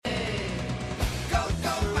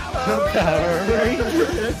Power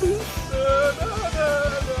Rangers.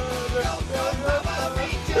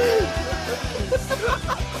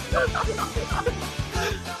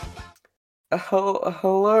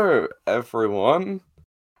 Hello, everyone,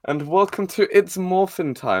 and welcome to It's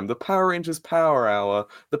Morphin Time, the Power Rangers Power Hour,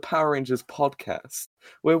 the Power Rangers podcast,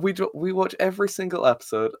 where we watch every single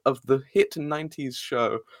episode of the hit 90s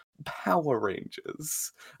show Power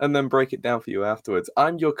Rangers, and then break it down for you afterwards.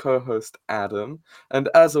 I'm your co-host, Adam, and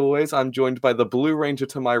as always, I'm joined by the Blue Ranger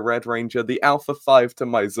to my Red Ranger, the Alpha 5 to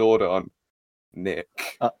my Zordon,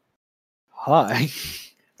 Nick. Hi.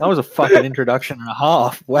 That was a fucking introduction and a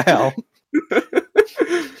half. Wow.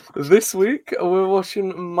 This week, we're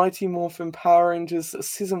watching Mighty Morphin Power Rangers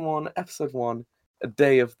Season 1, Episode 1, A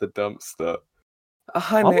Day of the Dumpster.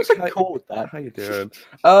 Hi, Why Nick. was it called that? How you doing?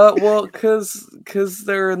 Well, because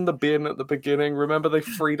they're in the bin at the beginning. Remember, they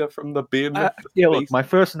freed her from the bin? Yeah, look, my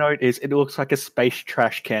first note is it looks like a space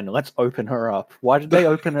trash can. Let's open her up. Why did they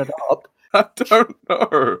open it up? I don't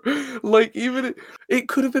know. Like, even it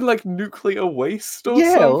could have been like nuclear waste or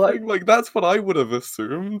something. Like, that's what I would have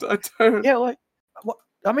assumed. I don't. Yeah, like, what?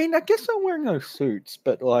 I mean, I guess they're wearing those suits,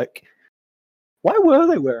 but like, why were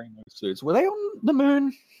they wearing those suits? Were they on the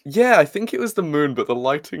moon? Yeah, I think it was the moon, but the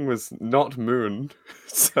lighting was not moon.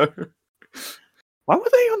 So, why were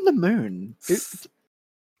they on the moon?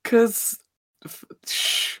 Because,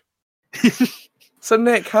 shh. So,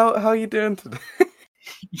 Nick, how you doing today?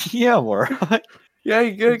 Yeah, I'm alright. Yeah,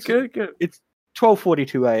 good. It's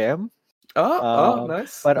 12:42 a.m. Oh,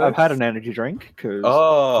 nice. But nice. I've had an energy drink because.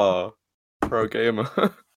 Oh, pro gamer.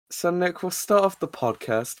 So, Nick, we'll start off the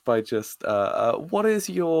podcast by just what is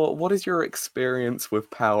your experience with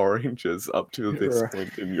Power Rangers up to this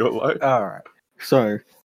point in your life? All right. So,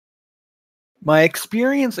 my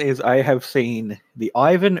experience is I have seen the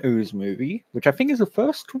Ivan Ooze movie, which I think is the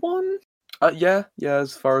first one. Yeah.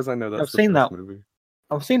 As far as I know, that's I've seen that movie.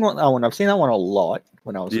 I've seen that one. I've seen that one a lot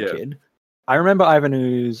when I was a kid. I remember Ivan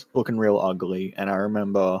Ooze looking real ugly, and I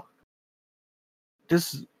remember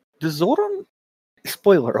does Zordon?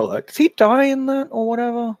 Spoiler alert! Does he die in that or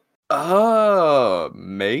whatever?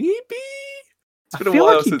 Maybe. It's been a feel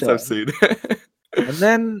while like he since died. I've seen it. And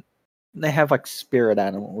then they have like spirit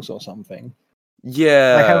animals or something.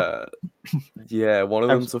 Yeah. Yeah, one of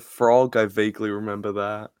them's a frog. I vaguely remember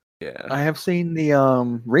that. Yeah. I have seen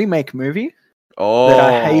the remake movie.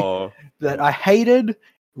 Oh, that I hated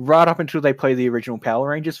right up until they play the original Power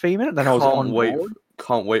Rangers theme in it. Then I was on board.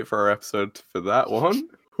 Can't wait for our episode for that one.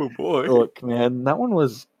 Oh boy! Look, man, that one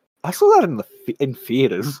was. I saw that in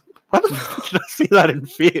theaters. Why the fuck did I see that in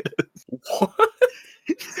theaters? What?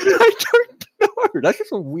 I don't know. That's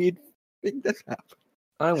just a weird thing that's happened.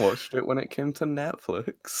 I watched it when it came to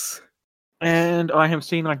Netflix. And I have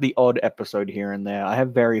seen like the odd episode here and there. I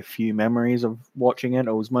have very few memories of watching it.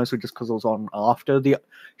 It was mostly just because it was on after the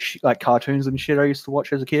like cartoons and shit I used to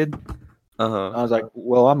watch as a kid. I was like,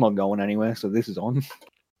 well, I'm not going anywhere, so this is on.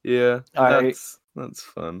 Yeah, that's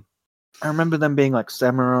fun. I remember them being like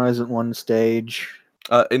samurais at one stage.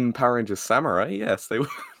 In Power Rangers Samurai, yes, they were.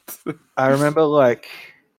 I remember like,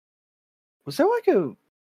 was there like a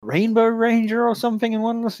Rainbow Ranger or something in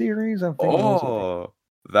one of the series? I'm thinking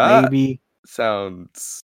that maybe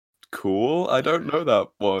sounds cool. I don't know that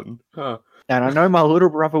one. Huh. And I know my little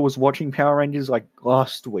brother was watching Power Rangers like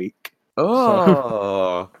last week.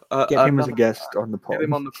 Oh, so get him as a guest on the pod. Get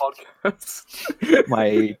him on the podcast.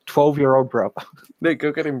 My 12-year-old brother. Nick,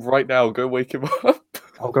 go get him right now. Go wake him up.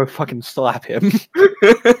 I'll go fucking slap him.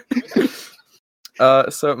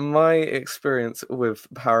 So my experience with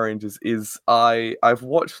Power Rangers is I've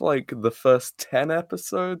watched like the first 10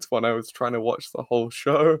 episodes when I was trying to watch the whole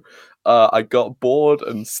show. I got bored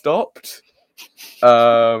and stopped.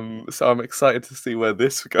 So I'm excited to see where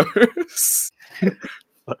this goes.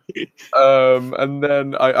 And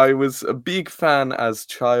then I was a big fan as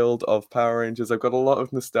child of Power Rangers. I've got a lot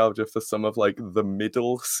of nostalgia for some of like the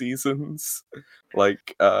middle seasons.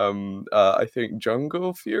 Like I think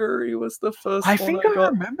Jungle Fury was the first one I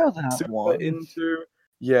got remember that super one. into.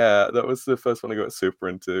 Yeah, that was the first one I got super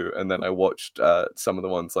into, and then I watched some of the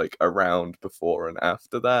ones like around before and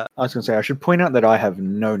after that. I was gonna say I should point out that I have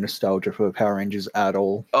no nostalgia for Power Rangers at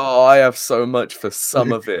all. Oh, I have so much for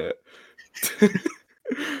some of it.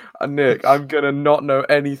 Nick, I'm gonna not know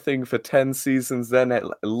anything for 10 seasons, then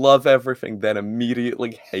love everything, then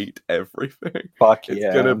immediately hate everything. Fuck it's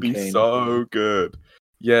yeah, gonna be so good.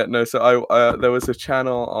 Yeah, no, so I there was a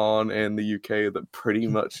channel on in the UK that pretty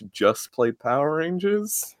much just played Power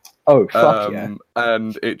Rangers. Oh, fuck yeah.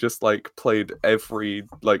 And it just like played every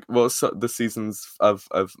the seasons of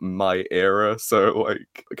my era, so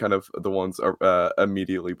like kind of the ones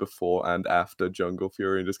immediately before and after Jungle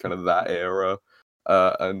Fury, and just kind of that era.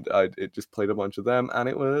 And it just played a bunch of them, and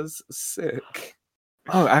it was sick.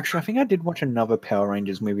 Oh, actually, I think I did watch another Power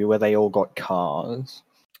Rangers movie where they all got cars.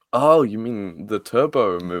 Oh, you mean the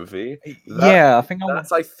Turbo movie? Yeah, I think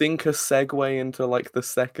that's I think a segue into like the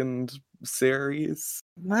second series.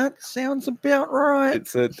 That sounds about right.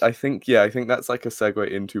 I think that's like a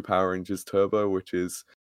segue into Power Rangers Turbo, which is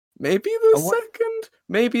maybe the second,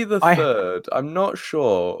 maybe the third. I'm not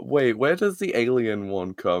sure. Wait, where does the alien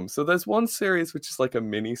one come? So there's one series which is like a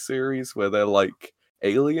mini series where they're like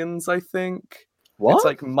aliens, I think. What? It's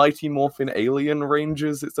like Mighty Morphin Alien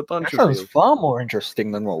Rangers. It's a bunch of sounds far more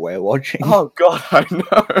interesting than what we're watching. Oh god, I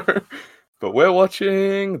know. But we're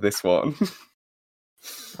watching this one.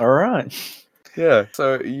 Alright. Yeah,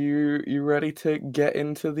 so you ready to get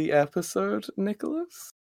into the episode,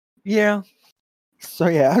 Nicholas? Yeah. So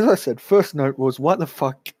yeah, as I said, first note was, what the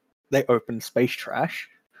fuck they opened Space Trash?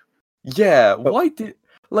 Yeah, why did...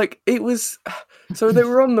 Like, it was... So they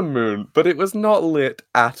were on the moon, but it was not lit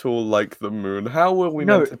at all like the moon. How were we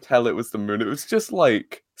meant to tell it was the moon? It was just,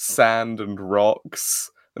 like, sand and rocks,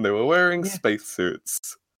 and they were wearing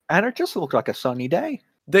spacesuits. And it just looked like a sunny day.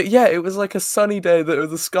 It was like a sunny day.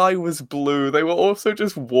 The sky was blue. They were also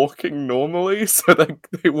just walking normally, so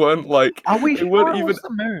they weren't like... Are we sure it was the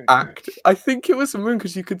moon? I think it was the moon,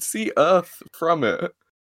 because you could see Earth from it.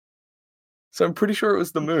 So I'm pretty sure it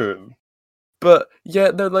was the moon. But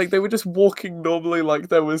yeah, no, like they were just walking normally, like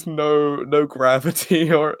there was no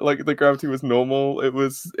gravity, or like the gravity was normal. It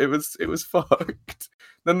was fucked.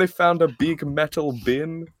 Then they found a big metal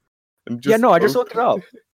bin, and just I just looked it up.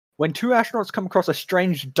 When two astronauts come across a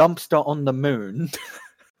strange dumpster on the moon,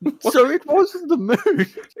 so it wasn't the moon.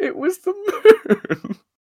 It was the moon.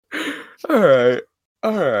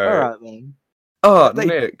 All right then. Oh,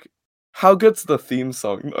 Nick, how good's the theme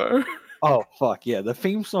song though? Oh, fuck, yeah. The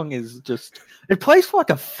theme song is just... It plays for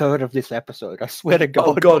like a third of this episode, I swear to God.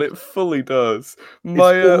 Oh, God, it fully does. It's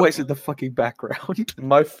always in the fucking background.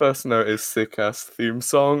 My first note is sick-ass theme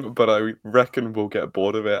song, but I reckon we'll get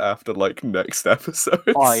bored of it after, like, next episode.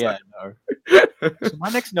 Oh, yeah, no. So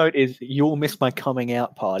my next note is, You'll Miss My Coming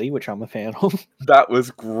Out Party, which I'm a fan of. That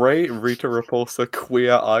was great. Rita Repulsa,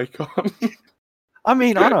 queer icon. I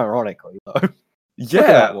mean, unironically, though.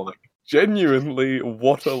 Yeah, genuinely,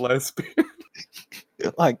 what a lesbian.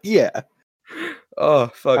 Like, yeah. Oh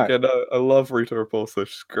fuck! Right. Yeah, no, I love Rita Repulsa.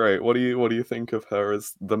 She's great. What do you think of her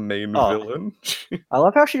as the main villain? I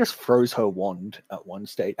love how she just throws her wand at one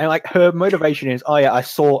stage, and like her motivation is, "Oh yeah, I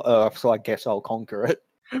saw Earth, so I guess I'll conquer it."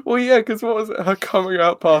 Well, yeah, because what was it? Her coming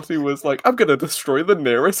out party was like, "I'm gonna destroy the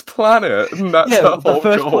nearest planet," and that's her whole the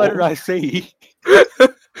first goal. planet I see.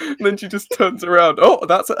 And then she just turns around. Oh,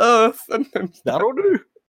 that's Earth, and then that'll do.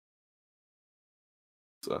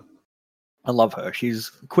 So. I love her. She's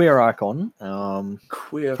queer icon.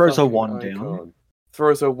 Queer throws her wand icon. down.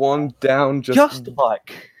 Throws her wand down. Just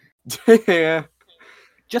like yeah.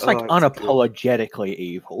 Just like unapologetically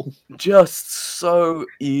evil. Just so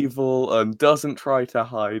evil and doesn't try to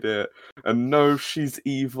hide it. And knows she's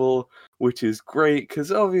evil, which is great,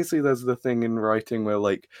 because obviously there's the thing in writing where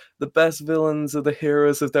like the best villains are the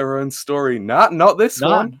heroes of their own story. Not this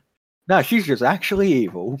one. No, she's just actually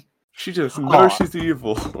evil. She just knows she's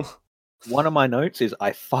evil. One of my notes is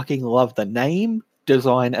I fucking love the name,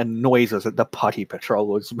 design, and noises that the Putty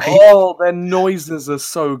Patrollers make. Oh, their noises are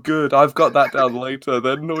so good. I've got that down later.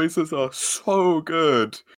 Their noises are so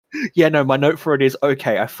good. Yeah, no, my note for it is,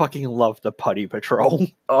 okay, I fucking love the Putty Patrol.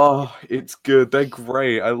 Oh, it's good. They're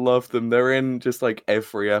great. I love them. They're in just like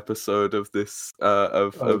every episode of this,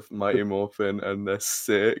 of Mighty Morphin, and they're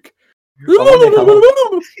sick.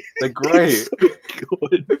 They're great. So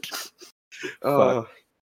good.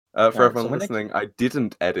 For everyone listening, I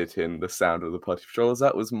didn't edit in the sound of the Putty Patrollers.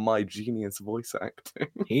 That was my genius voice acting.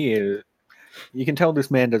 He is. You can tell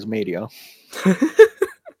this man does media.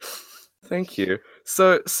 Thank you.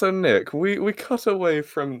 So Nick, we cut away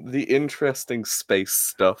from the interesting space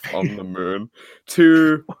stuff on the moon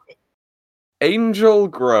to Angel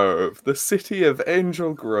Grove, the city of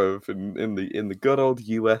Angel Grove in the good old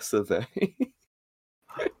US of A.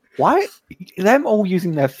 Why them all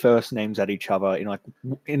using their first names at each other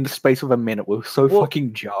in the space of a minute was so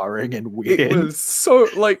fucking jarring and weird. It was so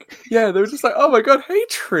they were just like, oh my god, hey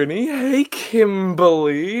Trini, hey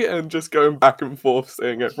Kimberly, and just going back and forth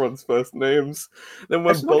saying everyone's first names. Then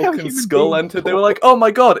when Bulk and Skull entered, they were like, oh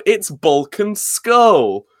my god, it's Bulk and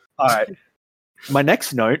Skull. Alright. My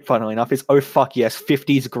next note, funnily enough, is oh fuck yes,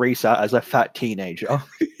 50s Greaser as a fat teenager.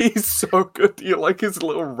 He's so good. Do you like his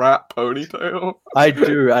little rat ponytail? I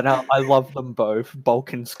do, and I love them both.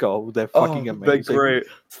 Bulk and Skull, they're fucking amazing. They're great.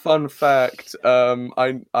 Fun fact: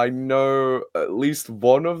 I know at least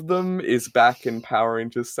one of them is back in Power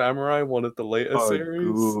Rangers Samurai, one of the later series.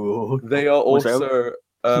 Good. They are also,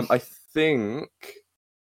 I think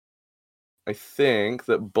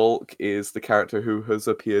that Bulk is the character who has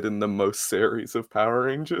appeared in the most series of Power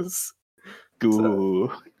Rangers. Good.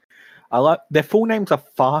 So. I like their full names are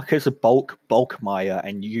Farkas Bulk Bulkmeyer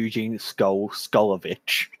and Eugene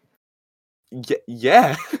Skolovich.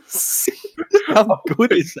 Yes. How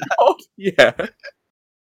good is that? Oh, yeah.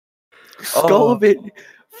 Skolovich.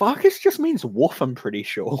 Farkas just means wolf, I'm pretty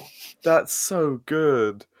sure. That's so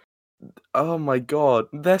good. Oh my god,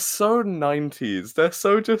 they're so 90s. They're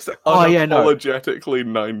so just unapologetically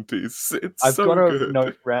 90s. It's so good. I've got a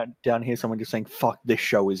note down here, someone just saying, fuck, this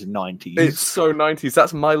show is 90s. It's so 90s.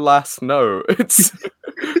 That's my last note. It's...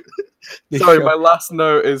 Sorry, my last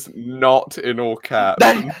note is not in all caps.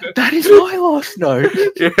 That is my last note.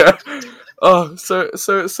 Yeah. Oh, so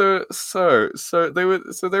they're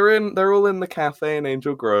all in the cafe in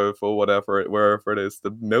Angel Grove or wherever it is.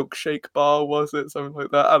 The milkshake bar, was it? Something like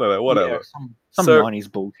that? I don't know, whatever. Yeah, some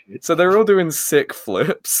 90s bullshit. So they're all doing sick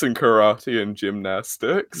flips and karate and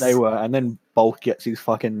gymnastics. They were, and then Bulk gets he's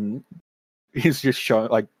just showing,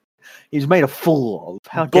 like, he's made a fool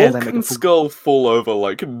of. How dare they make a fool? Skull fall over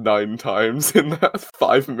like 9 times in that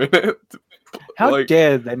 5 minutes. How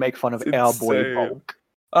dare they make fun of our boy Bulk?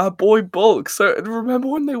 Our boy Bulk. So remember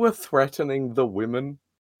when they were threatening the women?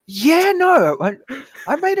 Yeah, no,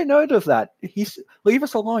 I made a note of that. He's leave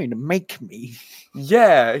us alone, make me.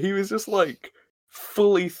 Yeah, he was just like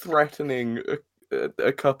fully threatening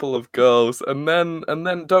a couple of girls, and then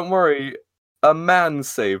don't worry, a man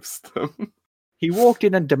saves them. He walked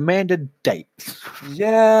in and demanded dates.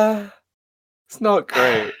 Yeah, it's not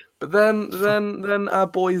great. But then our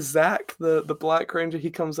boy Zach, the Black Ranger,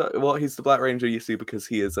 he comes up. Well, he's the Black Ranger, you see, because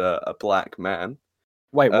he is a black man.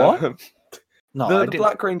 Wait, what? No, the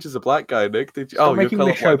Black Ranger's a black guy, Nick. Did you? Stop making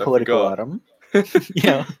the show political, Adam.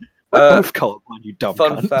 Yeah. Both colorblind, you dumb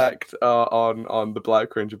Fun cunt. fact on the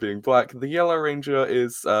Black Ranger being black, the Yellow Ranger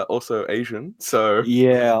is also Asian. So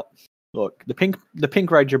yeah. Look, the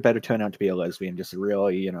Pink Ranger better turn out to be a lesbian, just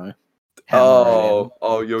really, you know.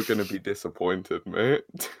 Oh, you're gonna be disappointed, mate.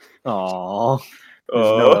 Aww.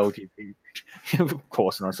 There's no LGBT. Of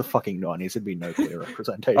course not. It's a fucking 90s. There'd be no queer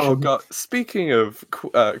representation. Oh god. Speaking of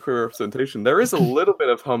queer representation, there is a little bit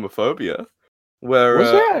of homophobia. Where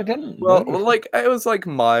was there? I didn't. Well, like it was like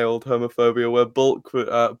mild homophobia, where Bulk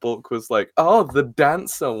was like, "Oh, the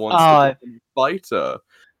dancer wants to be a fighter."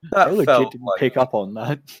 That I legit didn't pick up on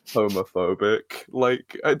that. Homophobic,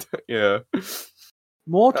 like, yeah.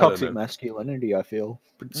 More toxic masculinity, I feel,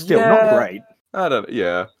 but still not great. I don't.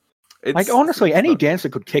 Yeah. Like honestly, any dancer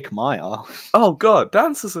could kick my ass. Oh god,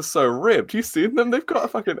 dancers are so ripped. You seen them? They've got a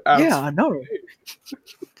fucking ass. Yeah, I know.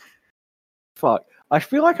 Fuck. I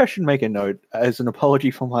feel like I should make a note as an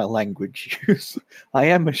apology for my language use. I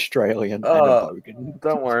am Australian and a bogan.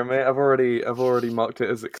 Don't worry, mate. I've already marked it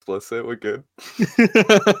as explicit. We're good.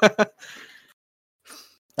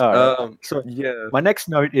 Alright. So yeah. My next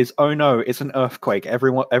note is, oh no, it's an earthquake.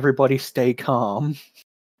 Everybody stay calm.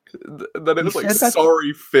 Then it was like,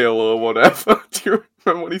 sorry, Phil, or whatever. Do you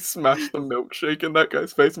remember when he smashed the milkshake in that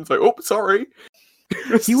guy's face and was like, oh, sorry?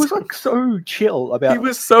 He was like so chill about. He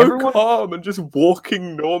was so calm and just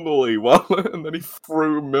walking normally and then he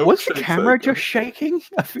threw milkshake. Was the camera just shaking?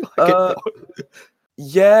 I feel like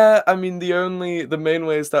yeah, I mean the main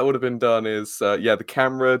ways that would have been done is the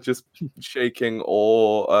camera just shaking,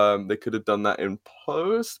 or they could have done that in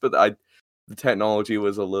post, but the technology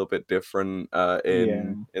was a little bit different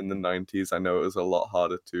in the 90s. I know it was a lot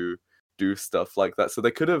harder to do stuff like that, so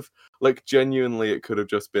they could have, like, genuinely it could have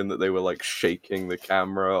just been that they were like shaking the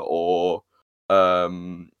camera, or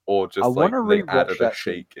just like they added a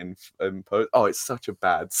shake in post. Oh, it's such a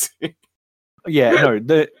bad scene. Yeah,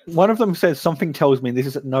 no, one of them says, something tells me this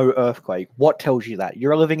is no earthquake. What tells you that?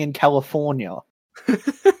 You're living in California.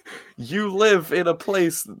 You live in a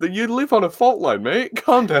place that you live on a fault line, mate.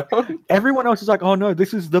 Calm down. Everyone else is like, oh no,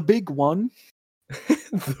 this is the big one.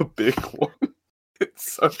 The big one.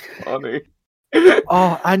 It's so funny.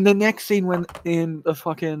 Oh, and the next scene when in the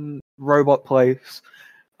fucking robot place,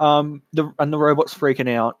 the robot's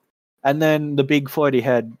freaking out, and then the big floaty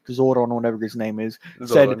head, Zordon or whatever his name is,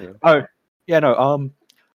 said, "Oh, yeah, no,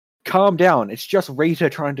 calm down. It's just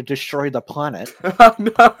Rita trying to destroy the planet."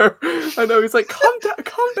 I know. He's like, calm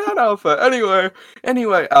down, Alpha.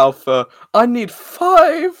 Anyway, Alpha, I need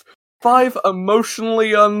 5 5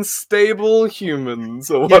 emotionally unstable humans,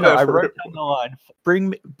 or Yeah, whatever. no, I wrote down the line.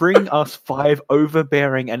 Bring us 5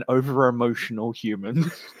 overbearing and over-emotional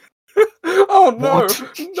humans. Oh no,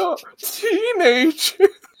 What? not teenage.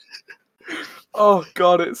 Oh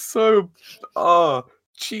god, it's so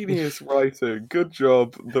genius writing. Good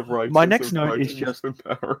job, the writers. My next of note is writing just for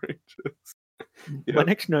Power Rangers. my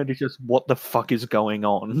next note is just what the fuck is going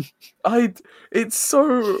on? It's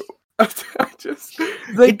so I just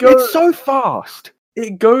they go. It's so fast.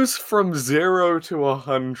 It goes from 0 to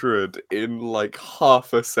 100 in like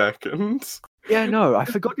half a second. Yeah, no, I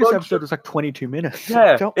forgot this episode was like 22 minutes.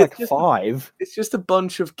 Yeah, It felt like 5. It's just a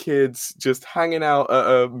bunch of kids just hanging out at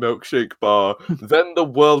a milkshake bar. Then the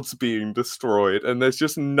world's being destroyed, and there's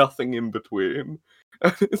just nothing in between.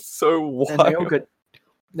 And it's so wild. And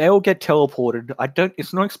they all get teleported.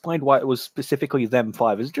 It's not explained why it was specifically them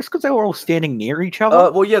 5. Is it just because they were all standing near each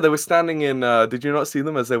other? Well, yeah, they were standing in. Did you not see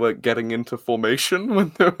them as they were getting into formation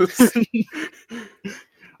when there was?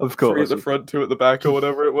 Of course. 3 at the front, 2 at the back, or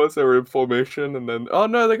whatever it was. They were in formation, and then oh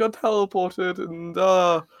no, they got teleported, and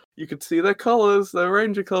you could see their colors, their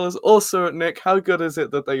ranger colors. Also, Nick, how good is it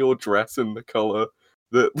that they all dress in the color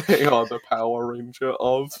that they are the Power Ranger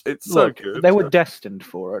of? It's so good. They were destined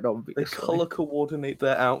for it, obviously. They color coordinate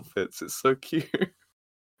their outfits. It's so cute.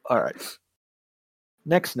 All right.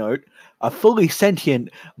 Next note: a fully sentient,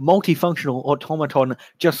 multifunctional automaton.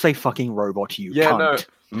 Just say fucking robot, you cunt. No.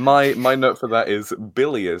 My note for that is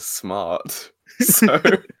Billy is smart.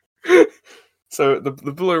 So the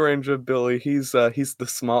Blue Ranger Billy, he's the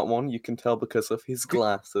smart one. You can tell because of his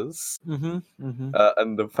glasses, and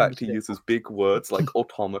the fact he uses big words like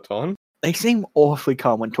automaton. They seem awfully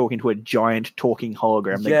calm when talking to a giant talking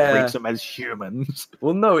hologram that treats them as humans.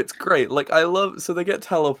 Well, no, it's great. Like so they get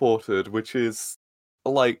teleported, which is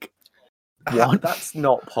like. What? That's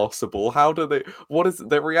not possible. How do they? What is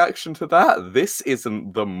their reaction to that? This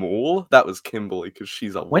isn't the mall. That was Kimberly because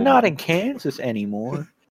she's a woman. We're not in Kansas anymore.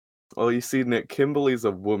 Well, you see, Nick, Kimberly's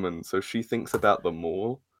a woman, so she thinks about the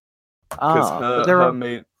mall. Her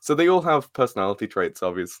main. So they all have personality traits,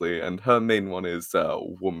 obviously, and her main one is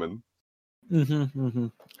woman.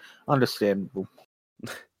 Understandable.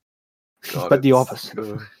 God, but the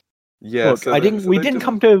opposite. Yeah, look, we didn't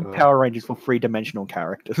come to Power Rangers for 3-dimensional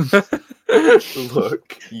characters.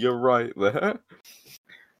 Look, you're right there.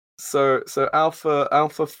 So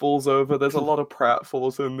Alpha falls over. There's a lot of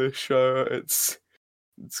pratfalls in this show. It's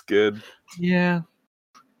good. Yeah.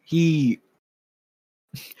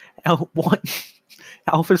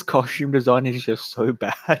 Alpha's costume design is just so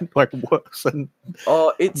bad, like worse than.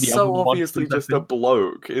 Oh, it's so obviously just a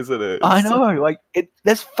bloke, isn't it? I know,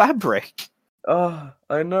 there's fabric. Oh,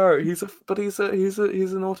 I know. He's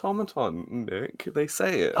an automaton, Nick. They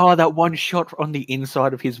say it. Oh, that one shot on the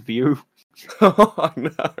inside of his view. Oh, I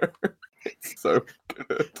know. It's so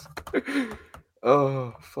good.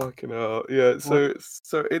 Oh, fucking hell. Yeah, so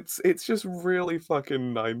it's just really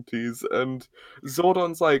fucking 90s, and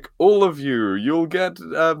Zordon's like, all of you'll get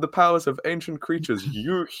the powers of ancient creatures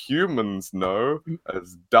you humans know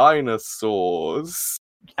as dinosaurs.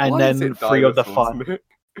 And then 3 of the 5. Nick?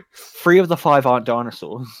 3 of the 5 aren't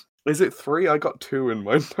dinosaurs. Is it 3? I got 2 in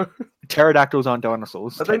my note. Pterodactyls aren't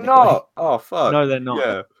dinosaurs. Are they not? Oh, fuck. No, they're not.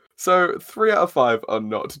 Yeah. So 3 out of 5 are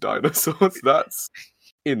not dinosaurs. That's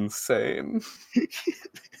insane.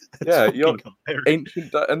 Yeah, you're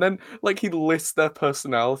ancient, and then he lists their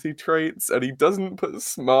personality traits, and he doesn't put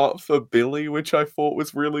smart for Billy, which I thought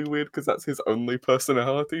was really weird because that's his only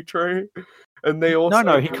personality trait. And they also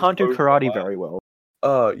no, he can't do karate very well.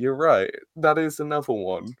 Oh, you're right. That is another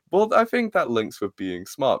one. Well, I think that links with being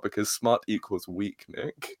smart because smart equals weak,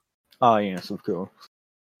 Nick. Oh yes, of course.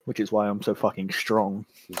 Which is why I'm so fucking strong.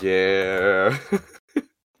 Yeah.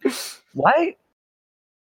 Why?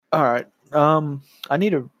 All right. I need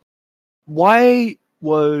to. Why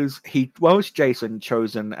was Jason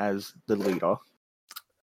chosen as the leader?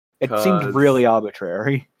 It seemed really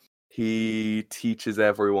arbitrary. He teaches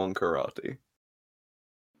everyone karate.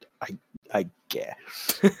 I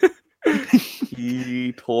guess.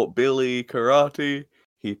 He taught Billy karate.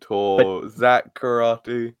 He taught Zach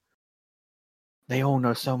karate. They all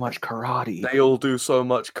know so much karate. They all do so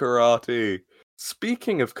much karate.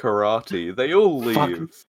 Speaking of karate, they all leave.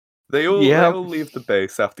 They all leave the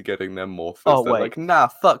base after getting their morphers. Oh, They're wait. like, nah,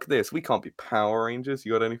 fuck this. We can't be Power Rangers.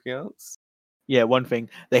 You got anything else? Yeah, one thing.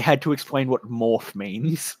 They had to explain what morph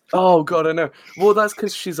means. Oh god, I know. Well, that's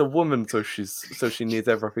because she's a woman, so she needs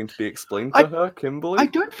everything to be explained to her, Kimberly. I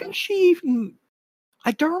don't think she even.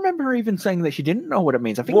 I don't remember her even saying that she didn't know what it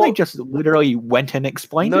means. I think they just literally went and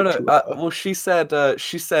explained it to her. Well, she said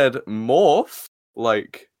morph,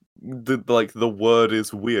 like the word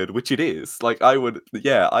is weird, which it is. Like I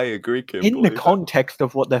agree, Kimberly. In the context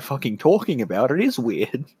of what they're fucking talking about, it is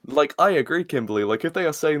weird. Like I agree, Kimberly. Like if they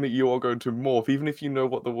are saying that you are going to morph, even if you know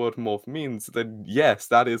what the word morph means, then yes,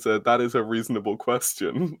 that is a reasonable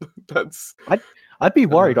question. That's I'd be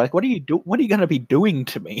worried. Like, what are you going to be doing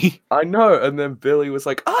to me? I know. And then Billy was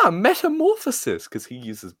like, metamorphosis, because he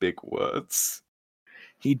uses big words.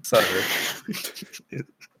 Sorry.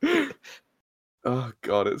 Oh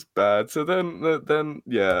god, it's bad. So then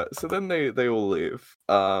they all leave.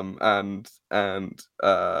 And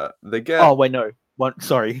they get. Oh wait, no.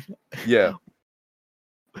 Sorry. Yeah.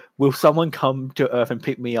 Will someone come to Earth and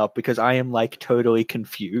pick me up, because I am like totally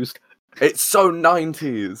confused. It's so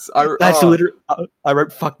 90s. Literally. I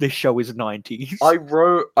wrote "fuck this show is 90s." I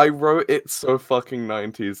wrote it's so fucking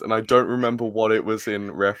 90s, and I don't remember what it was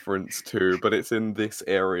in reference to, but it's in this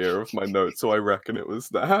area of my notes, so I reckon it was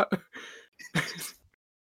that.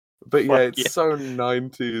 But yeah, it's so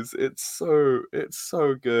 90s. It's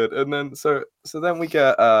so good. And then so then we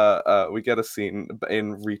get a scene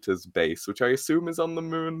in Rita's base, which I assume is on the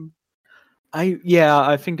moon.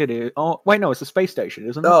 I think it is. Oh wait, no, it's a space station,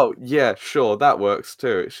 isn't it? Oh yeah, sure, that works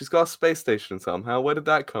too. She's got a space station somehow. Where did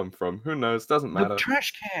that come from? Who knows? Doesn't matter. The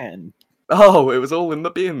trash can. Oh, it was all in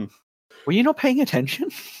the bin. Were you not paying attention?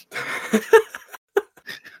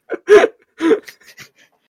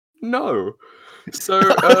 No. So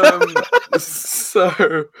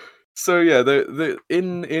yeah, the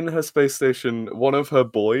in her space station, one of her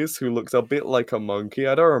boys who looks a bit like a monkey.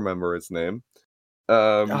 I don't remember his name.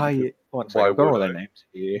 I've got all their names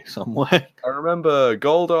here somewhere. I remember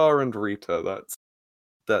Goldar and Rita.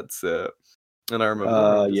 That's it. And I remember.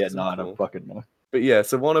 I don't fucking know. But yeah,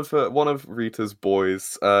 so one of Rita's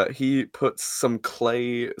boys, he puts some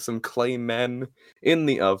clay men in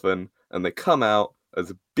the oven, and they come out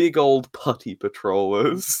as big old putty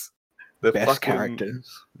patrollers. They're best characters.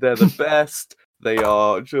 They're the best. They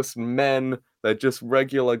are just men. They're just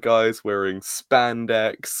regular guys wearing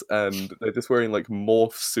spandex, and they're just wearing like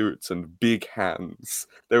morph suits and big hands.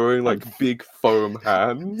 They're wearing like big foam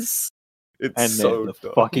hands. It's and so they're the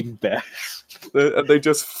dumb. fucking best. They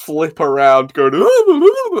just flip around, going,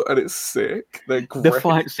 and it's sick. They're great. The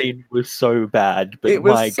fight scene was so bad, but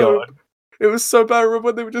my god. It was so bad. I remember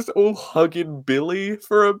when they were just all hugging Billy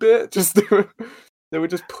for a bit. They were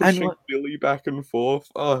just pushing Billy back and forth.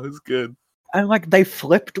 Oh, it was good. And like they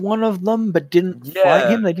flipped one of them, but didn't fight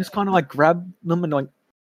him. They just kind of like grabbed them and like.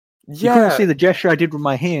 You couldn't see the gesture I did with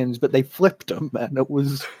my hands, but they flipped them, and it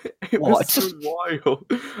was was so wild.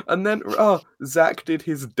 And then Zach did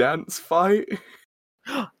his dance fight.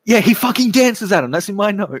 Yeah, he fucking dances at him. That's in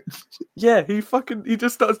my notes. Yeah, he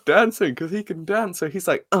just starts dancing because he can dance. So he's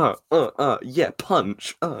like, yeah,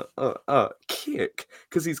 punch, kick,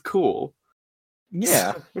 because he's cool.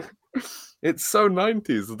 Yeah. It's so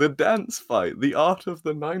 90s. The dance fight, the art of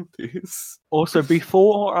the 90s. Also,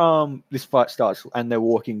 before this fight starts and they're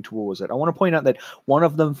walking towards it, I want to point out that one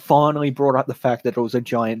of them finally brought up the fact that it was a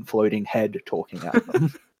giant floating head talking at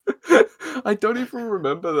them. I don't even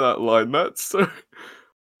remember that line. That's so.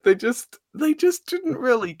 They just didn't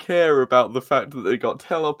really care about the fact that they got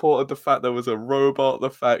teleported, the fact there was a robot, the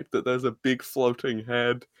fact that there's a big floating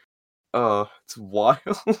head. It's wild.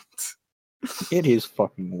 It is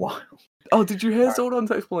fucking wild. Oh, did you hear Zordon's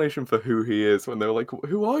explanation for who he is when they were like,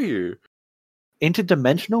 "Who are you?"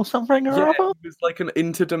 Interdimensional something or other? He's like an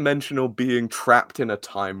interdimensional being trapped in a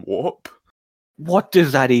time warp. What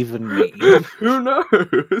does that even mean? Who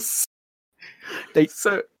knows?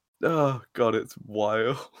 Oh god, it's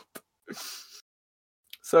wild.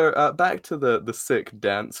 So back to the sick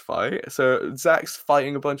dance fight. So Zach's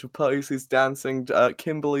fighting a bunch of putties. He's dancing.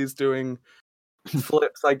 Kimberly's doing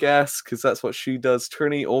flips, I guess, because that's what she does.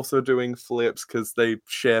 Trini also doing flips because they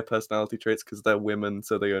share personality traits because they're women,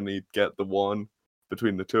 so they only get the one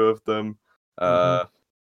between the two of them. God,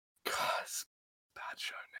 it's a bad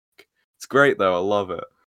show, Nick. It's great though. I love it.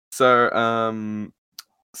 So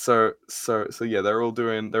yeah, they're all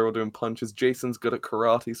doing punches. Jason's good at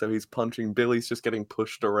karate, so he's punching. Billy's just getting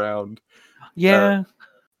pushed around. Yeah.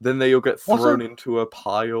 Then they all get thrown into a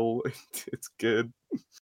pile. It's good.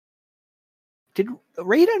 Did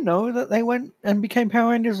Rita know that they went and became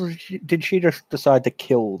Power Rangers, or did she just decide to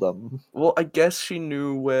kill them? Well, I guess she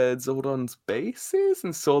knew where Zordon's base is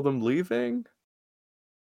and saw them leaving.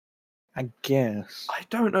 I guess. I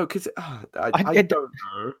don't know, because I don't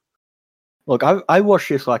know. Look, I watched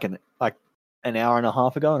this like an hour and a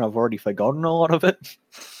half ago, and I've already forgotten a lot of it.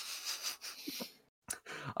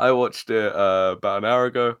 I watched it about an hour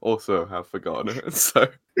ago. Also, have forgotten it. So,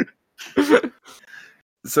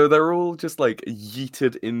 So they're all just like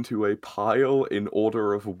yeeted into a pile in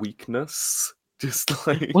order of weakness. Just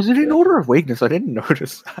like Was it in order of weakness? I didn't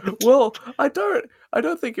notice that. Well, I don't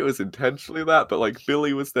think it was intentionally that, but like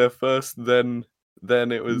Billy was there first, then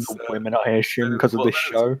it was The women, I assume, because of this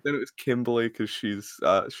show. Then it was Kimberly because she's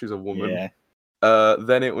a woman. Yeah.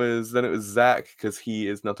 Then it was Zach because he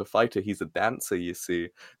is not a fighter, he's a dancer, you see.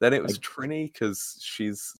 Then it was Trini because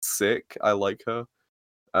she's sick. I like her.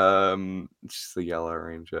 She's the Yellow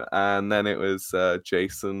Ranger. And then it was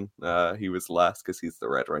Jason. He was last because he's the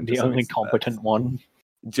Red Ranger. The only competent one.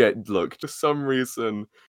 Look, for some reason,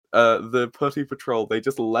 the Putty Patrol, they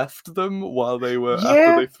just left them while they were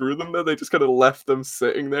after they threw them there. They just kind of left them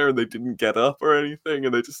sitting there, and they didn't get up or anything,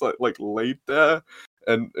 and they just like laid there,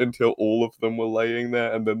 and until all of them were laying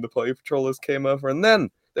there, and then the Putty Patrollers came over, and then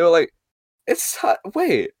they were like,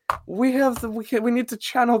 wait, we need to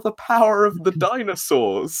channel the power of the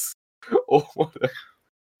dinosaurs, or whatever.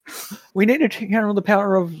 We need to channel the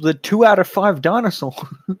power of the 2 out of 5 dinosaurs.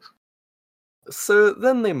 So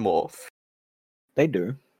then they morph. They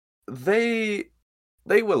do. They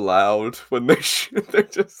were loud when they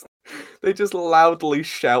just loudly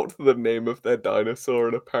shout the name of their dinosaur,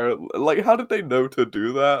 and apparently, like, how did they know to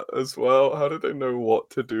do that as well? How did they know what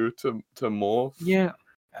to do to morph? Yeah.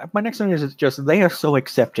 My next thing is just they are so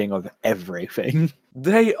accepting of everything.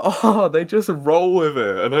 They are. They just roll with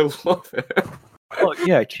it, and I love it. Oh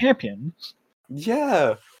yeah, champions.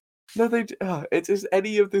 Yeah. No, it's just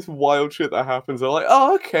any of this wild shit that happens. They're like,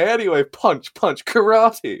 oh, okay. Anyway, punch,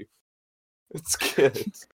 karate. It's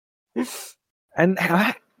good. And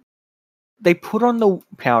they put on the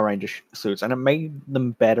Power Ranger suits, and it made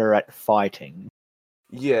them better at fighting.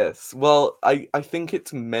 Yes, well, I think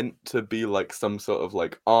it's meant to be like some sort of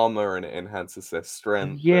like armor, and it enhances their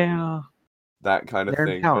strength. Yeah, that kind of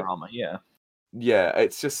thing. Power armor, yeah. Yeah,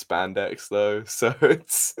 it's just spandex though, so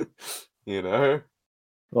it's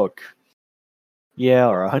Look. Yeah,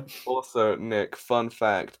 alright. Also, Nick, fun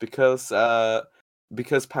fact, because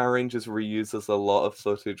Power Rangers reuses a lot of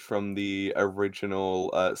footage from the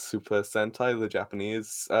original Super Sentai, the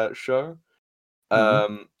Japanese show.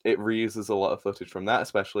 It reuses a lot of footage from that,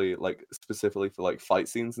 especially like specifically for like fight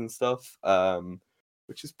scenes and stuff,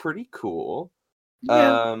 which is pretty cool.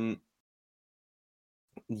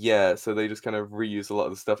 Yeah, so they just kind of reuse a lot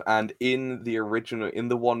of the stuff, and in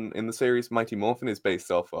the series Mighty Morphin is based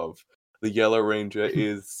off of, the Yellow Ranger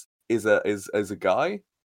is a guy.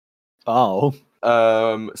 Oh.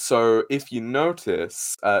 So if you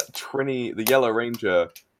notice, Trini, the Yellow Ranger,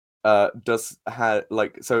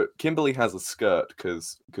 so Kimberly has a skirt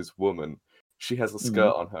because woman. She has a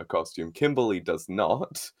skirt on her costume. Kimberly does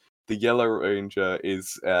not. The Yellow Ranger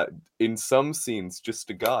is in some scenes just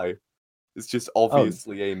a guy. It's just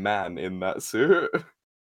obviously a man in that suit.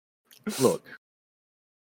 Look.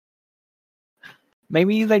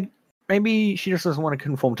 Maybe she just doesn't want to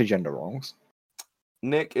conform to gender roles.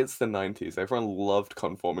 Nick, it's the 90s. Everyone loved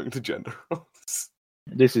conforming to gender roles.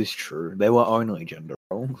 This is true. They were only gender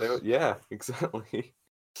roles. Yeah, exactly.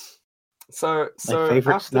 So my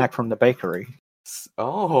favorite snack from the bakery.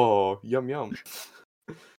 Oh, yum yum.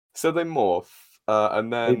 So they morph,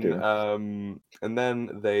 and then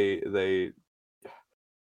they.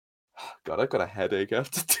 God, I've got a headache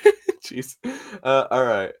after. Jeez. All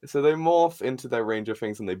right. So they morph into their Ranger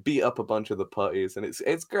things, and they beat up a bunch of the putties, and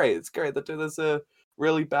it's great. It's great that there's a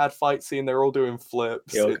really bad fight scene. They're all doing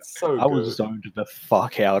flips. Yeah, it's so good. I was zoned the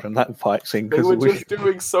fuck out in that fight scene. They were just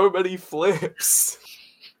doing so many flips.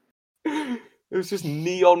 It was just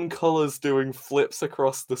neon colors doing flips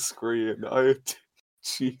across the screen.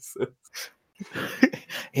 Jesus.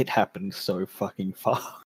 It happened so fucking fast.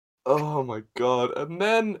 Oh my god. And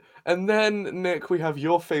then Nick, we have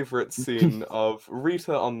your favorite scene of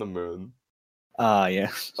Rita on the moon.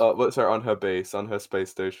 Yes. Sorry, on her base, on her space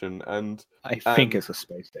station, and I think it's a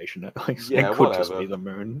space station at least. Yeah, it could whatever. just be the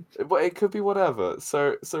moon. But it could be whatever.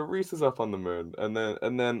 So Rita's up on the moon, and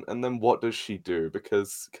then what does she do?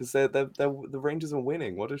 Because the Rangers are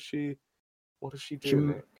winning. What does she do?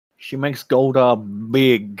 Nick? She makes Goldar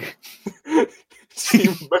big. She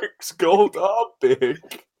makes Goldar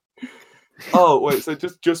big. Oh wait, so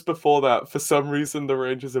just before that, for some reason the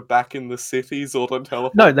Rangers are back in the city. Zordon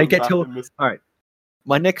teleports. No, they get teleported. Alright.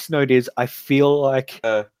 My next note is I feel like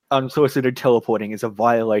unsolicited teleporting is a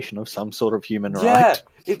violation of some sort of human right. Yeah,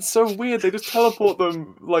 it's so weird. They just teleport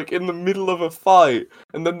them like in the middle of a fight,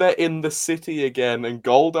 and then they're in the city again, and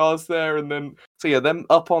Goldar's there, and then them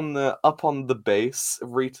up on the base.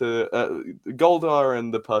 Rita, Goldar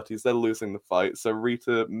and the Putties, they're losing the fight, so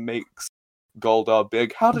Rita makes Goldar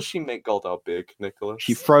big. How does she make Goldar big, Nicholas?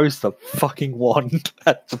 She throws the fucking wand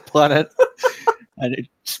at the planet. and it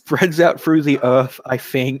spreads out through the earth, I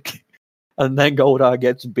think, and then Goldar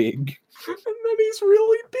gets big. And then he's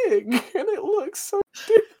really big, and it looks so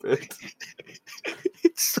stupid.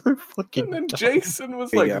 It's so fucking And then dumb. Jason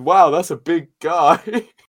was like, wow, that's a big guy.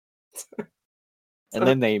 And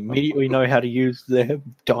then they immediately know how to use their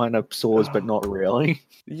dinosaurs, but not really.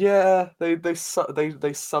 Yeah, they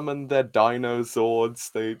summon their Dino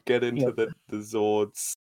Zords. They get into the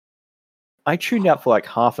Zords. I tuned out for like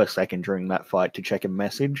half a second during that fight to check a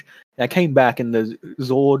message. I came back and the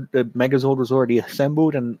Megazord was already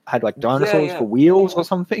assembled and had like dinosaurs for wheels or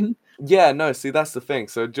something. Yeah, no, see that's the thing.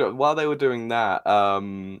 So while they were doing that,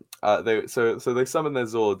 they summoned their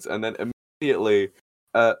Zords, and then immediately,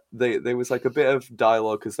 there was like a bit of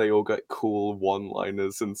dialogue because they all got cool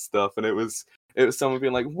one-liners and stuff, and it was someone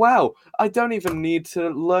being like, "Wow, I don't even need to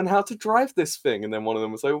learn how to drive this thing," and then one of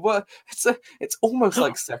them was like, "What? It's almost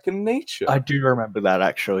like second nature." I do remember that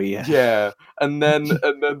actually. Yeah. Yeah, and then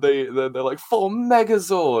they're like, "Form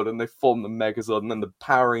Megazord," and they form the Megazord, and then the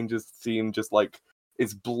Power Rangers theme just like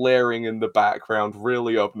is blaring in the background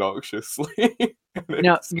really obnoxiously.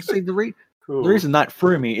 Now you see the reason that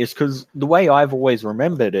threw me is because the way I've always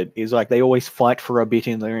remembered it is like they always fight for a bit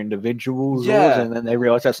in their individual Zords, and then they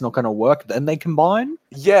realize that's not going to work. Then they combine.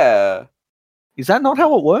 Yeah, is that not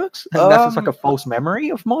how it works? And that's just like a false memory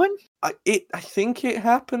of mine. I think it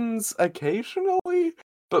happens occasionally,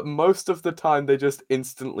 but most of the time they just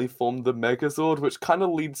instantly form the Megazord, which kind of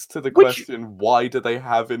leads to the question: why do they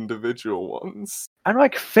have individual ones? And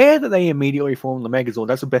like, fair that they immediately form the Megazord.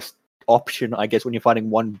 That's the best option, I guess, when you're fighting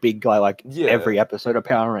one big guy like every episode of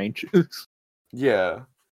Power Rangers. Yeah.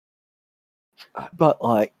 But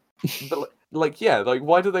like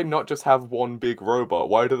why do they not just have one big robot?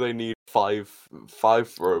 Why do they need five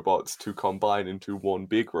robots to combine into one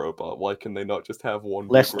big robot? Why can they not just have one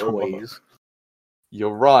less big robot? toys?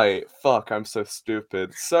 You're right. Fuck, I'm so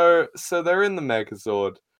stupid. So they're in the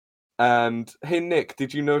Megazord. And hey Nick,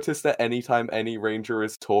 did you notice that anytime any ranger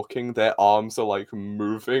is talking, their arms are like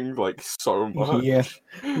moving like so much?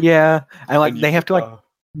 Yeah. And like they have to like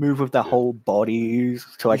move with their whole bodies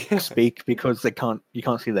to like speak because you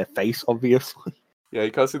can't see their face, obviously. Yeah,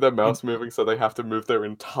 you can't see their mouths moving, so they have to move their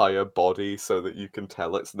entire body so that you can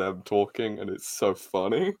tell it's them talking, and it's so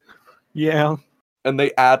funny. Yeah. And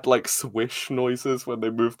they add like swish noises when they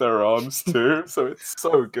move their arms too, so it's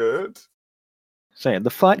so good. So yeah, the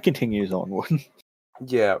fight continues onward.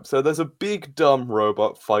 Yeah, so there's a big dumb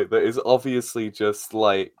robot fight that is obviously just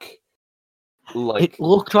like it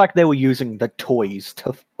looked like they were using the toys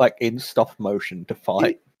to like in stop motion to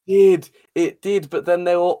fight. It did, but then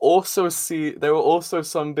there were also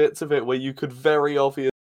some bits of it where you could very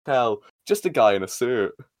obviously tell just a guy in a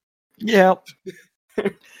suit. Yeah.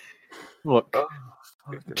 Look,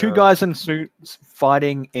 two guys in suits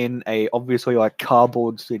fighting in a obviously like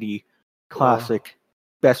cardboard city. Classic.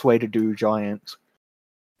 Best way to do giants.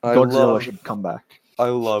 Godzilla should come back. I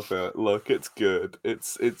love it. Look, it's good.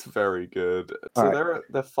 It's very good. So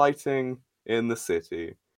they're fighting in the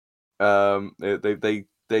city. They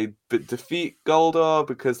defeat Goldar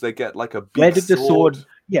because they get like a big sword.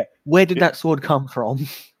 Where did that sword come from?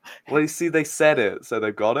 Well, you see, they said it, so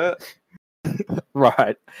they got it.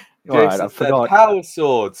 Right. Jason I forgot. Power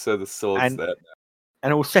sword, so the sword's there.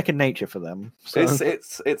 And it was second nature for them. So.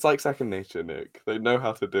 It's like second nature, Nick. They know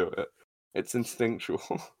how to do it. It's instinctual.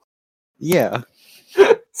 Yeah.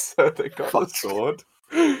 So they got the sword.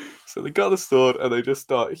 So they got the sword and they just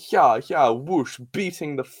start whoosh,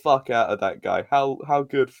 beating the fuck out of that guy. How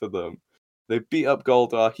good for them. They beat up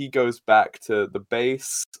Goldar. He goes back to the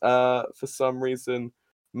base for some reason.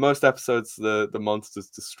 Most episodes the monster's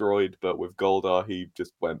destroyed, but with Goldar he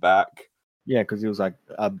just went back. Yeah, because he was like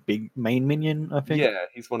a big main minion, I think. Yeah,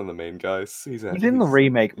 he's one of the main guys. He's in the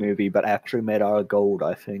remake movie, but actually made out of gold,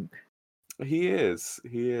 I think. He is.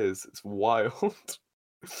 It's wild.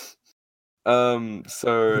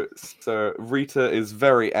 So Rita is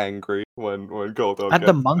very angry when Goldar at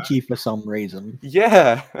the monkey for some reason.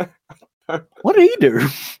 Yeah. What did he do?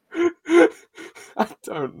 I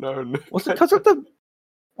don't know. Nick. Was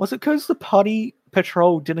it because the Putty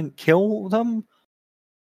Patrol didn't kill them?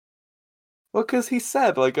 Well, because he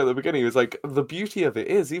said, like, at the beginning, he was like, the beauty of it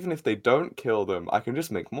is, even if they don't kill them, I can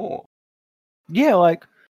just make more. Yeah, like,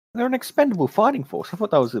 they're an expendable fighting force. I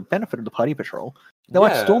thought that was the benefit of the Putty Patrol. They're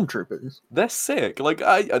like stormtroopers. They're sick. Like,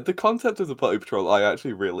 the concept of the Putty Patrol, I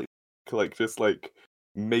actually really like, just, like,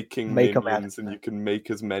 making minions, and you can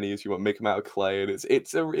make as many as you want, make them out of clay, and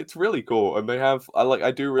it's really cool, and they have,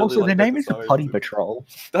 I do really also, like their name is the Putty Patrol.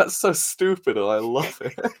 That's so stupid, and I love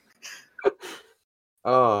it.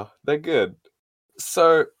 Oh, they're good.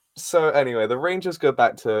 So So anyway, the Rangers go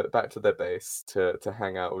back to their base to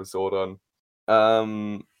hang out with Zordon.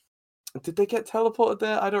 Did they get teleported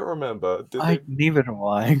there? I don't remember. Neither do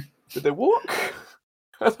I. Did they walk?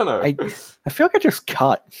 I don't know. I feel like I just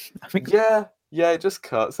cut. I think. Yeah, it just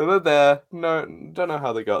cut. So they're there. No, don't know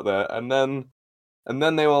how they got there. And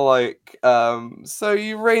then they were like, so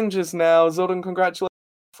you Rangers now, Zordon, congratulations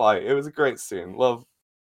on the fight. It was a great scene. Love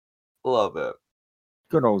it.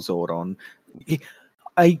 Good old Zordon.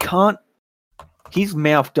 I can't. His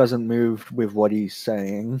mouth doesn't move with what he's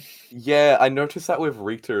saying. Yeah, I noticed that with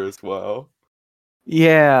Rita as well.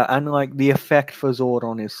 Yeah, and like the effect for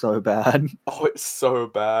Zordon is so bad. Oh, it's so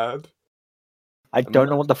bad. I don't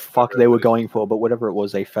know what the fuck they were going for, but whatever it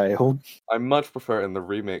was, they failed. I much prefer it in the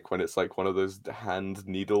remake when it's like one of those hand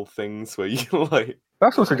needle things where you like.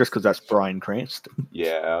 That's also just because that's Bryan Cranston.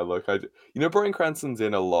 Yeah, look, Bryan Cranston's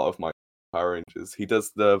in a lot of my Power Rangers. He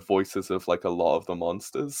does the voices of like a lot of the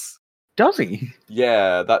monsters. Does he?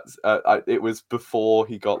 Yeah, that's it was before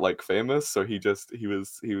he got like famous, so he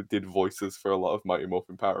did voices for a lot of Mighty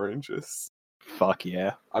Morphin Power Rangers. Fuck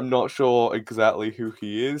yeah. I'm not sure exactly who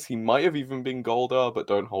he is. He might have even been Goldar, but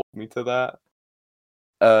don't hold me to that.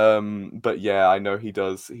 But yeah, I know he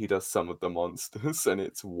does some of the monsters, and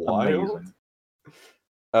it's wild.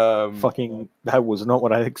 Amazing. Fucking, that was not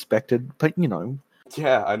what I expected, but you know.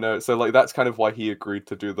 Yeah, I know. So like that's kind of why he agreed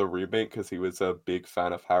to do the remake, because he was a big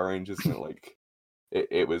fan of Power Rangers, and like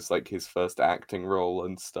it was like his first acting role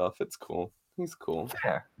and stuff. It's cool. He's cool.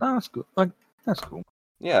 Yeah, that's good. Like that's cool.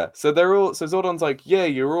 Yeah, so Zordon's like, yeah,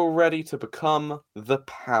 you're all ready to become the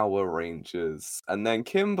Power Rangers. And then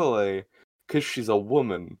Kimberly, because she's a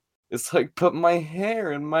woman, is like, put my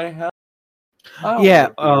hair in my hair. Yeah,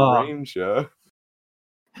 a Ranger.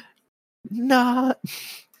 Not.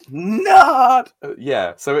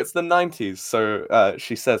 Yeah, so it's the 90s, so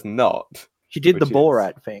she says not. She did the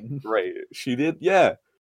Borat thing. Great. She did, yeah.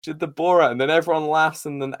 She did the Borat, and then everyone laughs,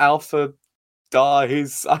 and then Alpha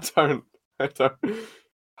dies. I don't.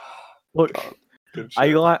 Look,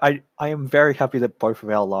 I am very happy that both of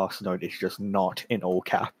our last note is just not in all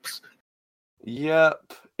caps.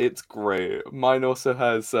 Yep, it's great. Mine also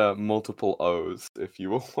has multiple O's, if you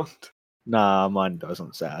want. Nah, mine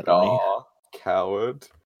doesn't, sadly. Aw, coward.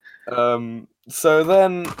 So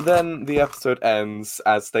then the episode ends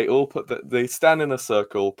as they all they stand in a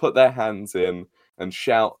circle, put their hands in, and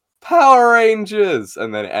shout, "Power Rangers!"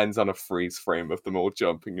 And then it ends on a freeze frame of them all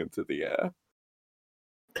jumping into the air.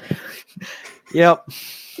 Yep.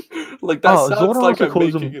 Like that sounds Zordon like I'm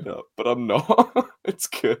making it up, but I'm not. It's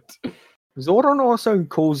good. Zordon also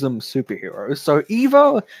calls them superheroes. So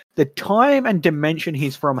either the time and dimension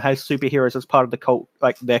he's from has superheroes as part of the cult,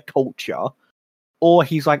 like their culture, or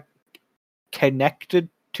he's like connected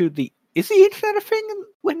to the. Is the internet a thing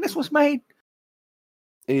when this was made?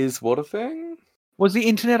 Is what a thing? Was the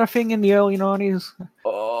internet a thing in the early 90s?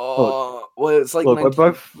 Oh, well, it's like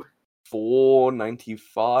 94,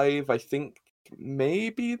 95. I think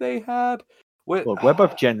maybe they had. We're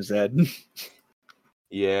both Gen Z.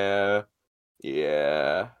 Yeah.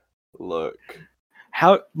 Look.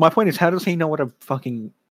 My point is, how does he know what a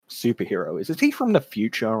fucking superhero is? Is he from the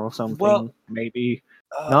future or something? Well, maybe.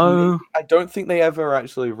 No. Maybe. I don't think they ever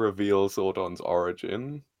actually reveal Zordon's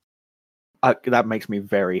origin. That makes me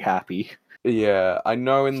very happy. Yeah, I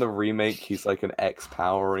know in the remake he's like an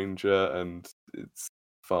ex-Power Ranger and it's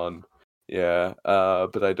fun. Yeah,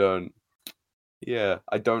 but I don't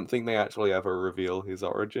think they actually ever reveal his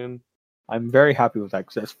origin. I'm very happy with that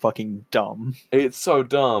because that's fucking dumb. It's so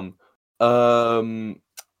dumb.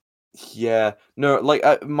 Yeah, no,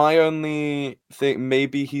 like my only thing,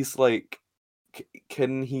 maybe he's like,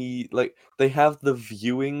 can he, like, they have the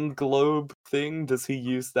viewing globe thing, does he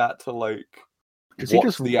use that to like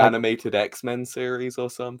watch the animated X-Men series or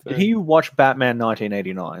something? Did he watch Batman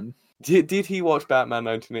 1989? Did he watch Batman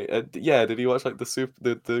 1980? Yeah, did he watch like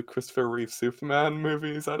the Christopher Reeve Superman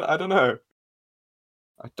movies? I don't know.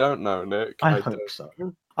 I don't know, Nick. I hope so.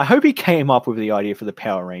 I hope he came up with the idea for the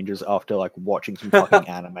Power Rangers after like watching some fucking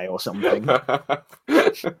anime or something.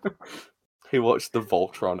 He watched the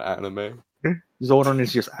Voltron anime. Zordon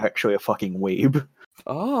is just actually a fucking weeb.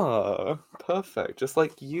 Ah, perfect. Just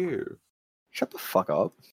like you. Shut the fuck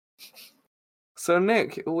up. So,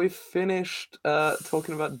 Nick, we've finished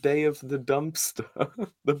talking about Day of the Dumpster.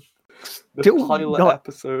 the pilot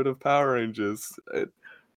episode of Power Rangers.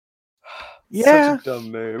 Yeah. Such a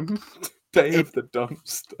dumb name. Day of the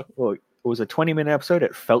Dumpster. Well, it was a 20-minute episode.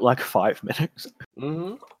 It felt like 5 minutes.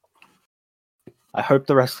 Mm-hmm. I hope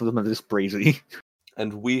the rest of them are this breezy.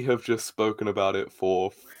 And we have just spoken about it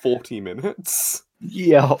for 40 minutes.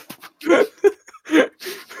 Yep.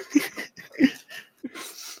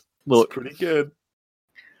 Look, pretty good.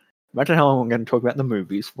 Imagine how long I'm going to talk about the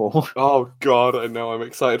movies for. Oh god, I know. I'm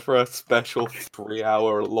excited for a special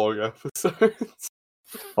 3-hour long episode.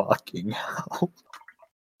 Fucking hell.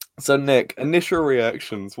 So Nick, initial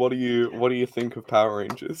reactions. What do you think of Power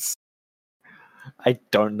Rangers? I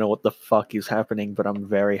don't know what the fuck is happening, but I'm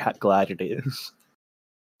very glad it is.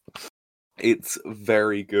 It's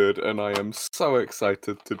very good, and I am so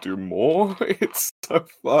excited to do more. It's so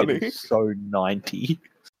funny. It is so 90.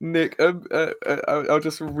 Nick, I'll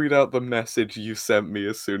just read out the message you sent me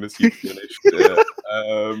as soon as you finished it.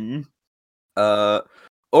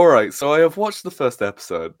 Alright, so I have watched the first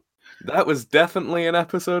episode. That was definitely an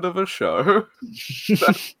episode of a show.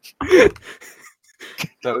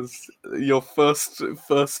 That was your first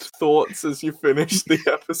thoughts as you finished the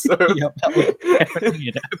episode. Yep, that was definitely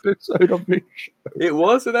an episode of a show. It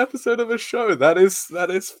was an episode of a show. That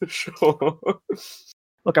is for sure.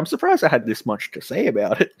 Look, I'm surprised I had this much to say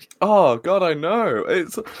about it. Oh god, I know.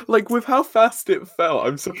 It's like with how fast it felt.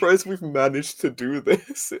 I'm surprised we've managed to do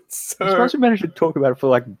this. It's so. I'm surprised we managed to talk about it for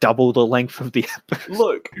like double the length of the episode.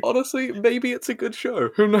 Look, honestly, maybe it's a good show.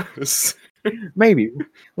 Who knows? Maybe.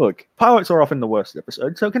 Look, pilots are often the worst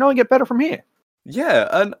episode, so it can only get better from here. Yeah,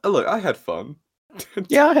 and look, I had fun.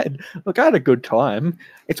 Yeah, I had a good time.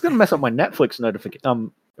 It's gonna mess up my Netflix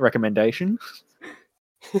recommendations.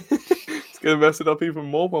 It's gonna mess it up even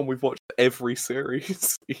more when we've watched every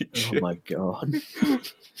series each Oh year. my god.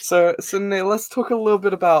 So Nick, let's talk a little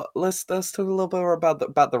bit about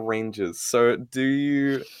the Rangers. So do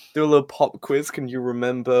you do a little pop quiz? Can you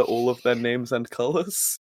remember all of their names and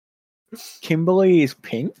colors? Kimberly is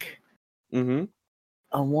pink. Mm-hmm.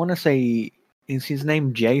 I want to say, is his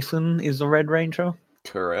name Jason? Is the Red Ranger?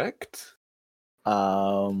 Correct.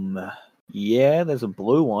 Yeah, there's a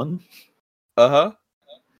blue one. Uh-huh.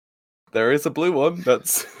 There is a blue one.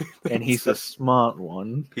 That's and he's the smart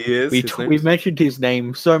one. He is. We've mentioned his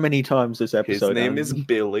name so many times this episode. His name is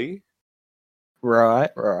Billy. Right.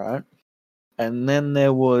 And then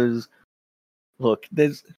there was... Look,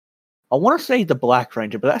 I want to say the Black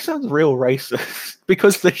Ranger, but that sounds real racist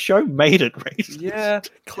because the show made it racist. Yeah,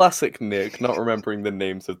 classic Nick, not remembering the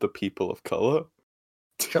names of the people of color.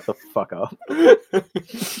 Shut the fuck up.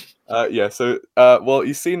 Yeah, so, well,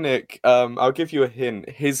 you see, Nick, I'll give you a hint.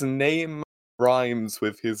 His name rhymes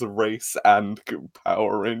with his race and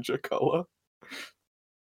Power Ranger color.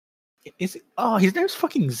 Is it? Oh, his name's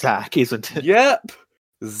fucking Zach, isn't it? Yep!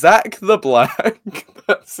 Zach the Black.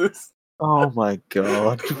 That's his... Oh my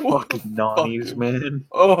god. Fucking 90s, man.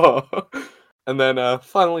 Oh! And then,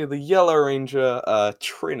 finally, the Yellow Ranger,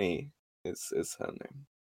 Trini is her name.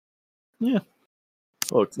 Yeah.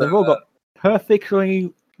 Look, they've all got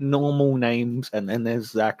perfectly normal names, and then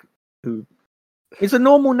there's Zach, who is a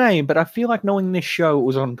normal name, but I feel like knowing this show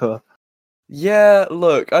was on purpose. Yeah,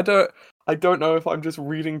 look, I don't know if I'm just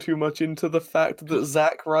reading too much into the fact that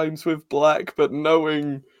Zach rhymes with black, but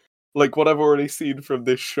knowing, like, what I've already seen from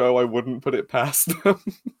this show, I wouldn't put it past them.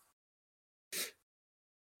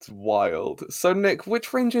 It's wild. So, Nick,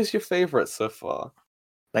 which Ranger's your favourite so far?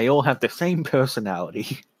 They all have the same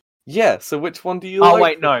personality. Yeah, so which one do you like? Oh,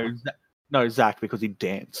 wait, no, Zach, because he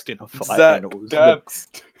danced in a fight. Zach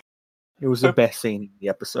danced. It was the best scene in the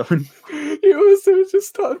episode. It was just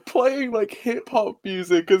started playing like hip hop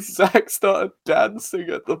music as Zach started dancing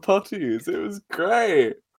at the putties. It was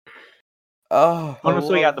great. Oh,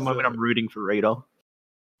 honestly, at the moment, I'm rooting for Rita.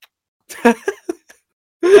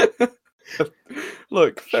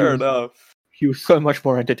 Look, fair enough. She was so much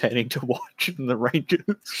more entertaining to watch than the Rangers.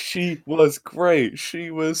 She was great.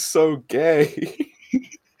 She was so gay.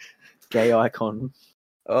 Gay icon.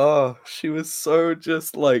 Oh, she was so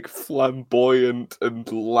just like flamboyant and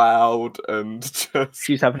loud and just...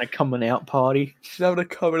 She's having a coming out party. She's having a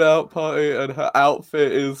coming out party and her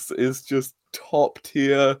outfit is just top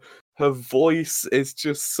tier. Her voice is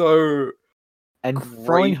just so... And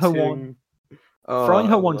grating. throwing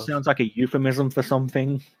her one sounds like a euphemism for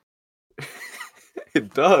something.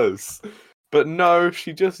 It does. But no,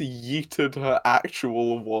 she just yeeted her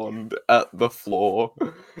actual wand at the floor.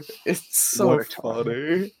 It's so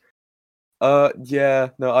funny. Yeah,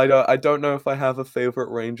 no, I don't know if I have a favorite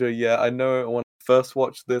Ranger yet. I know when I first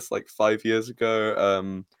watched this like 5 years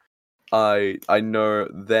ago, I know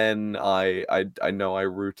then I know I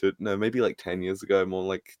rooted, no, maybe like 10 years ago, more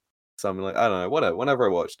like something like, I don't know, whatever, whenever I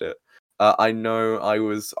watched it. I know I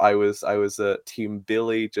was a Team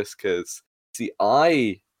Billy just because, see,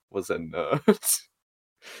 I was a nerd.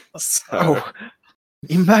 So... Oh,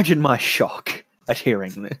 imagine my shock at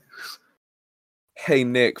hearing this. Hey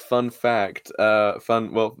Nick, fun fact,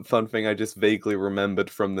 fun thing I just vaguely remembered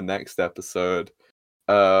from the next episode.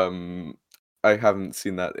 I haven't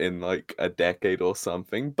seen that in like a decade or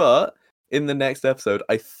something. But in the next episode,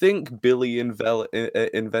 I think Billy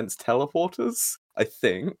invents teleporters. I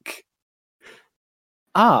think.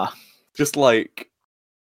 Just like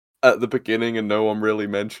at the beginning, and no one really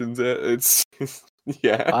mentions it. It's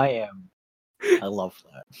yeah. I love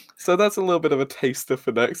that. So that's a little bit of a taster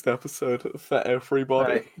for next episode for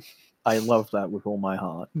everybody. I love that with all my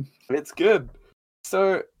heart. It's good.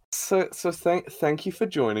 So thank you for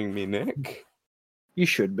joining me, Nick. You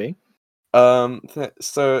should be.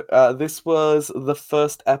 This was the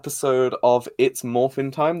first episode of It's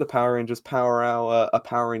Morphin Time, the Power Rangers Power Hour, a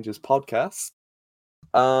Power Rangers podcast.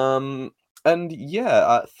 And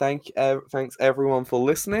yeah, thanks everyone for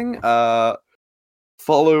listening.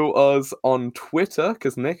 Follow us on Twitter,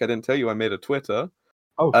 because Nick, I didn't tell you I made a Twitter.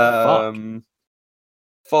 Oh, fuck.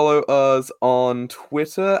 Follow us on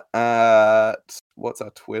Twitter at... What's our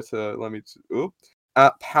Twitter?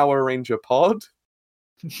 At Power Ranger Pod.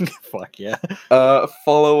 Fuck yeah.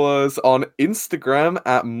 Follow us on Instagram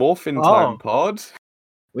at Morphin Time Pod.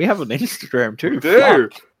 We have an Instagram too. We do.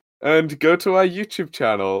 Fuck. And go to our YouTube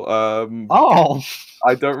channel.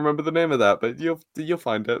 I don't remember the name of that, but you'll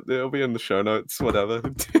find it. It'll be in the show notes, whatever.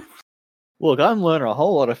 Look, I'm learning a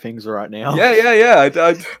whole lot of things right now. Yeah.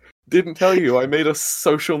 I didn't tell you. I made a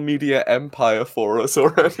social media empire for us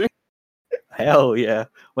already. Hell yeah.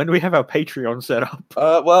 When do we have our Patreon set up?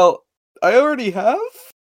 Well, I already have,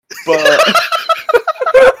 but...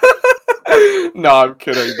 No, I'm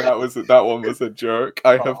kidding. That one was a joke.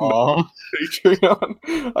 I have no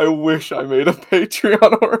Patreon. I wish I made a Patreon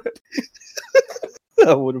already.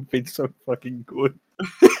 That would have been so fucking good.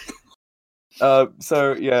 And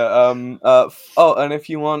if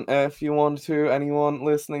you want to, anyone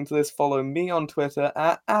listening to this, follow me on Twitter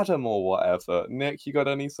at Adam or whatever. Nick, you got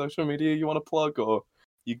any social media you want to plug, or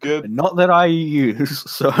you good? Not that I use,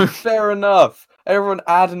 so fair enough. Everyone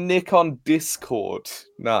add Nick on Discord.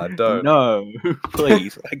 Nah, don't. No,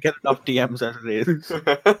 please. I get enough DMs as it is.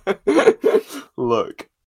 Look,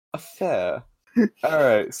 fair.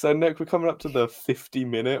 Alright, so Nick, we're coming up to the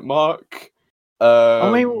 50-minute mark.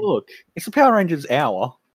 Look, it's the Power Rangers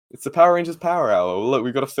hour. It's the Power Rangers Power Hour. Look,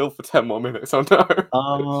 we've got to fill for 10 more minutes. Oh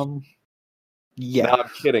no. Yeah. Nah, I'm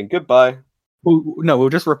kidding. Goodbye. No, we'll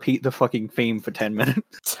just repeat the fucking theme for 10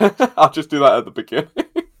 minutes. I'll just do that at the beginning.